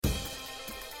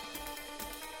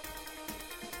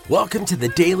Welcome to the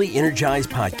Daily Energize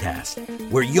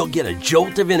Podcast, where you'll get a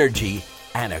jolt of energy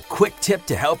and a quick tip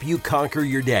to help you conquer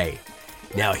your day.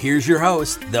 Now here's your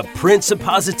host, the Prince of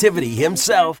Positivity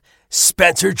himself,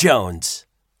 Spencer Jones.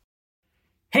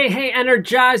 Hey,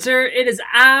 Energizer! It is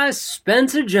I,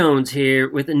 Spencer Jones, here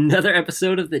with another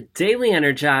episode of the Daily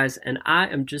Energize, and I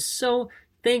am just so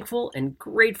thankful and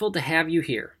grateful to have you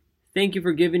here. Thank you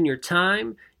for giving your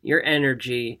time, your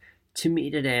energy to me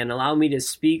today, and allow me to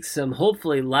speak some,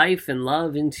 hopefully, life and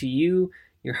love into you,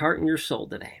 your heart and your soul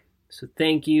today. So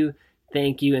thank you,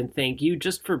 and thank you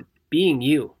just for being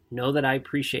you. Know that I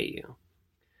appreciate you.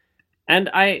 And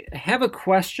I have a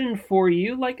question for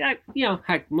you.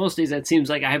 Heck, most days that seems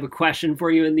like I have a question for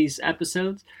you in these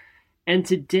episodes. And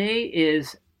today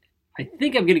is, I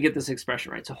think I'm going to get this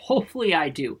expression right, so hopefully I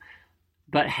do.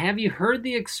 But have you heard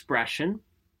the expression,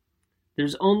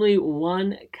 there's only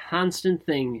one constant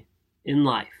thing in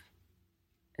life,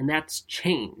 and that's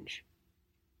change.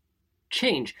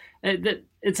 Change.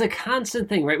 It's a constant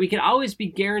thing, right? We can always be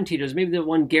guaranteed. There's maybe the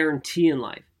one guarantee in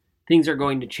life. Things are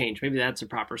going to change. Maybe that's a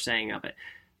proper saying of it.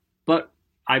 But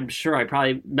I'm sure I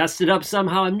probably messed it up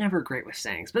somehow. I'm never great with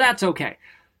sayings, but that's okay.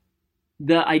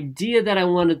 The idea that I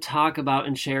want to talk about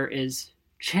and share is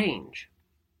change.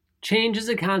 Change is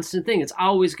a constant thing. It's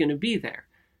always going to be there.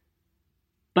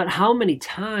 But how many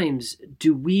times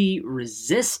do we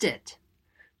resist it?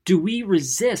 Do we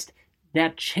resist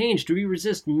that change? Do we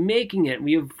resist making it?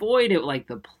 We avoid it like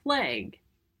the plague.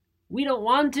 We don't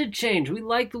want to change. We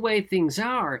like the way things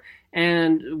are.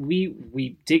 And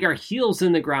we dig our heels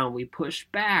in the ground. We push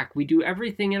back. We do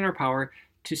everything in our power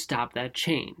to stop that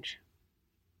change.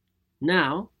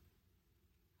 Now,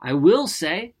 I will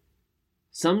say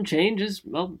some change is,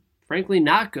 frankly,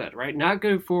 not good, right? Not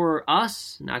good for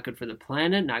us, not good for the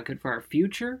planet, not good for our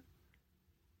future.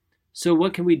 So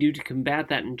what can we do to combat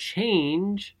that and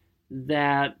change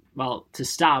that, to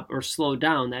stop or slow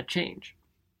down that change?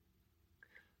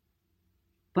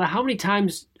 But how many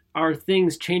times are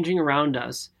things changing around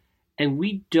us and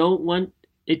we don't want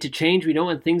it to change, we don't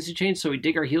want things to change, so we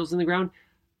dig our heels in the ground,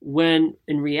 when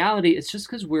in reality it's just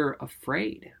because we're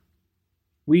afraid.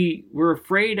 We're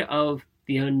afraid of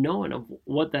the unknown, of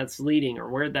what that's leading or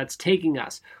where that's taking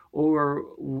us or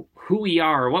who we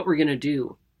are or what we're going to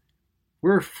do.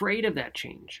 We're afraid of that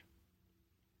change.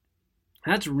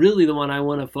 That's really the one I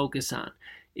want to focus on,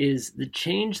 is the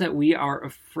change that we are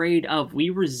afraid of. We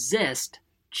resist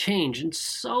change in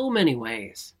so many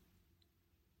ways.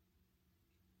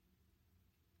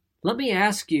 Let me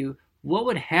ask you, what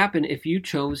would happen if you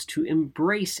chose to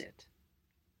embrace it?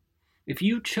 If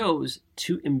you chose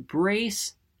to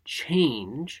embrace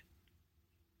change,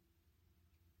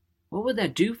 what would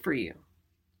that do for you?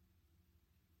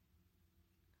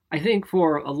 I think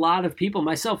for a lot of people,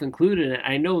 myself included, and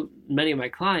I know many of my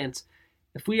clients,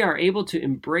 if we are able to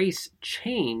embrace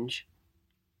change,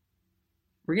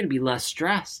 we're going to be less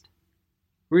stressed.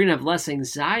 We're going to have less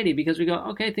anxiety because we go,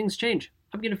 okay, things change.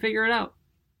 I'm going to figure it out.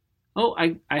 Oh,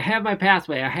 I have my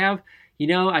pathway.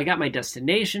 I got my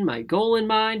destination, my goal in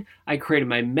mind. I created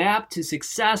my map to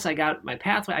success. I got my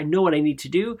pathway. I know what I need to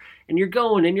do. And you're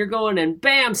going, and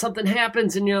bam, something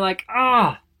happens. And you're like,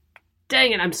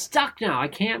 dang it, I'm stuck now. I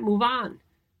can't move on.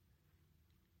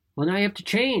 Well, now you have to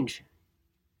change.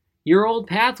 Your old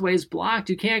pathway is blocked.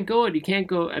 You can't go it. You can't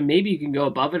go, and maybe you can go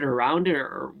above it or around it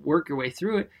or work your way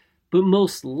through it. But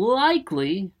most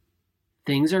likely,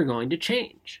 things are going to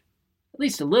change. At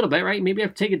least a little bit, right? Maybe you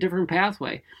have to take a different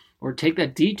pathway or take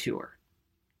that detour.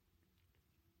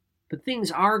 But things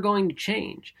are going to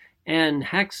change. And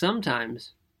heck,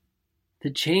 sometimes the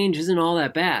change isn't all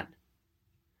that bad.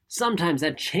 Sometimes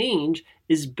that change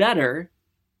is better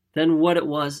than what it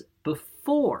was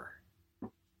before.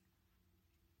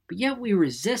 But yet we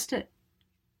resist it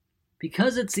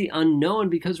because it's the unknown,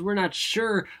 because we're not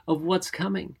sure of what's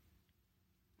coming.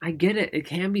 I get it. It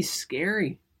can be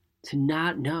scary to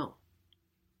not know.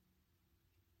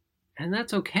 And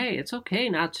that's okay. It's okay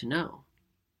not to know.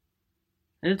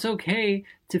 And it's okay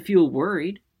to feel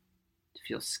worried, to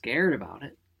feel scared about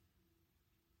it.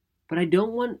 But I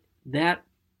don't want that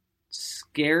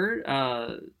scared,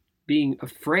 being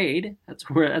afraid, that's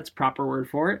a proper word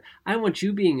for it. I want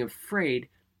you being afraid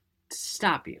to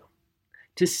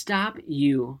stop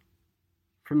you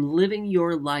from living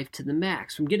your life to the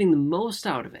max, from getting the most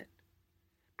out of it.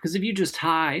 Because if you just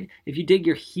hide, if you dig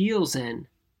your heels in,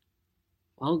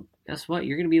 well, guess what?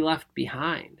 You're going to be left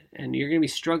behind and you're going to be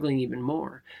struggling even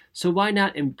more. So why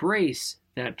not embrace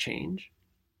that change?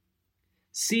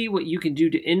 See what you can do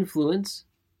to influence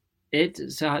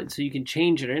it so you can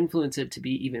change it or influence it to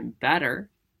be even better,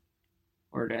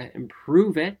 or to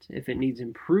improve it if it needs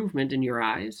improvement in your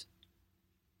eyes.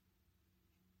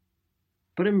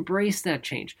 but embrace that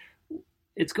change.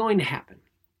 It's going to happen.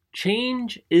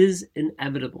 Change is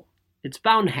inevitable. It's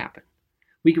bound to happen.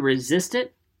 We can resist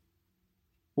it,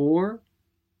 or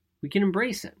we can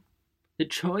embrace it. The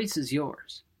choice is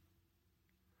yours.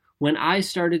 When I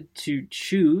started to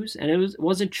choose, and it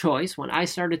was a choice, when I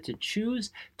started to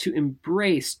choose to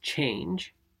embrace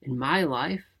change in my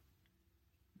life,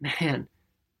 man,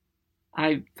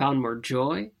 I found more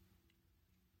joy.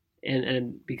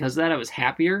 And because of that, I was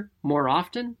happier more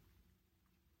often.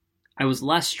 I was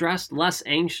less stressed, less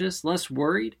anxious, less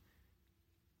worried.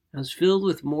 I was filled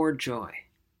with more joy,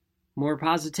 more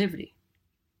positivity.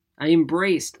 I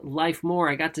embraced life more.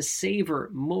 I got to savor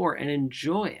more and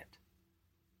enjoy it.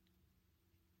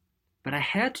 But I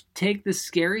had to take the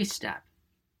scary step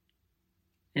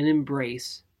and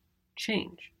embrace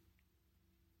change.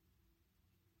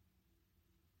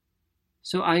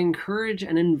 So I encourage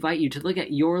and invite you to look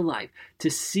at your life, to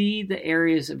see the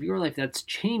areas of your life that's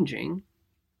changing,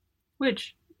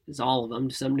 which is all of them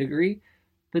to some degree,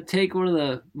 but take one of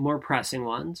the more pressing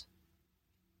ones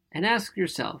and ask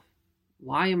yourself,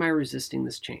 why am I resisting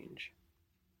this change?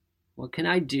 What can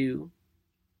I do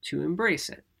to embrace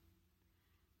it?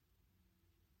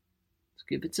 So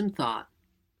give it some thought.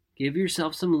 Give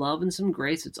yourself some love and some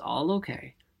grace. It's all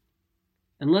okay.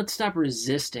 And let's stop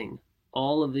resisting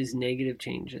all of these negative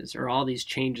changes, or all these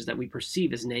changes that we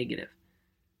perceive as negative,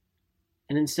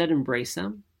 and instead embrace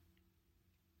them.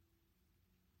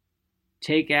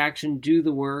 Take action, do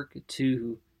the work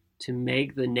to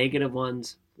make the negative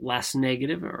ones less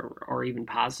negative or even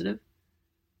positive.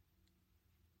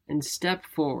 And step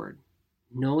forward,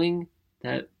 knowing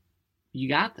that you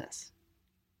got this.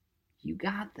 You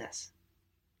got this.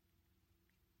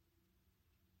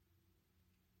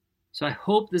 So I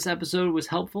hope this episode was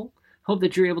helpful. Hope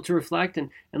that you're able to reflect and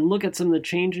look at some of the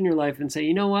change in your life and say,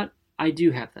 you know what? I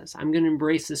do have this. I'm going to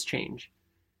embrace this change.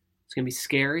 It's going to be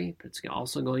scary, but it's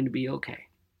also going to be okay.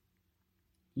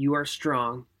 You are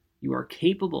strong. You are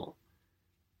capable.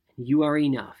 You are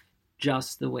enough,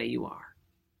 just the way you are.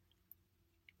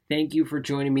 Thank you for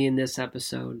joining me in this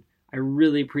episode. I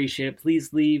really appreciate it.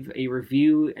 Please leave a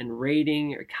review and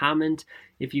rating or comment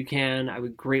if you can. I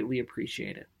would greatly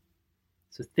appreciate it.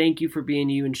 So thank you for being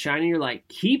you and shining your light.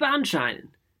 Keep on shining.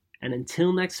 And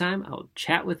until next time, I'll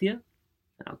chat with you,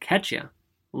 and I'll catch you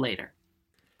later.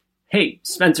 Hey,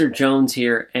 Spencer Jones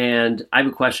here, and I have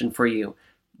a question for you.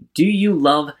 Do you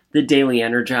love the Daily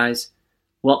Energize?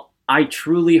 Well, I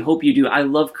truly hope you do. I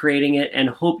love creating it and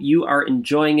hope you are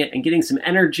enjoying it and getting some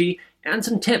energy and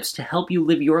some tips to help you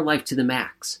live your life to the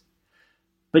max.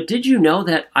 But did you know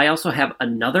that I also have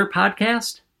another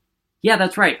podcast? Yeah,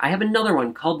 that's right. I have another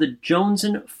one called The Jones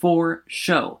and 4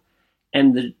 Show.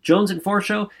 And The Jones and 4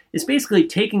 Show is basically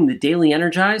taking the Daily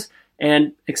Energize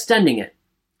and extending it.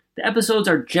 The episodes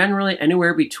are generally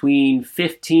anywhere between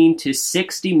 15 to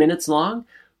 60 minutes long.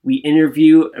 We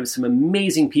interview some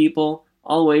amazing people,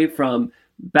 all the way from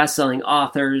best-selling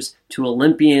authors to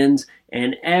Olympians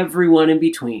and everyone in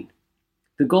between.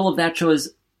 The goal of that show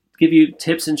is give you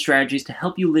tips and strategies to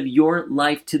help you live your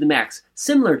life to the max,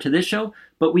 similar to this show,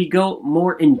 but we go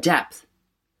more in depth.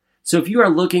 So if you are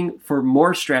looking for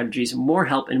more strategies, more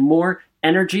help, and more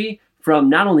energy from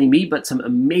not only me, but some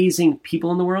amazing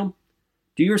people in the world,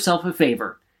 do yourself a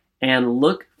favor and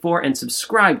look for and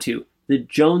subscribe to The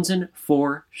Jones and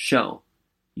 4 Show.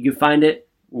 You can find it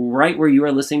right where you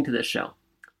are listening to this show.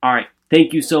 All right,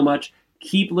 thank you so much.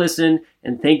 Keep listening,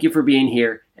 and thank you for being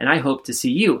here, and I hope to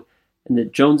see you in The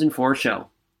Jones and 4 Show.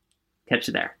 Catch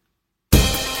you there.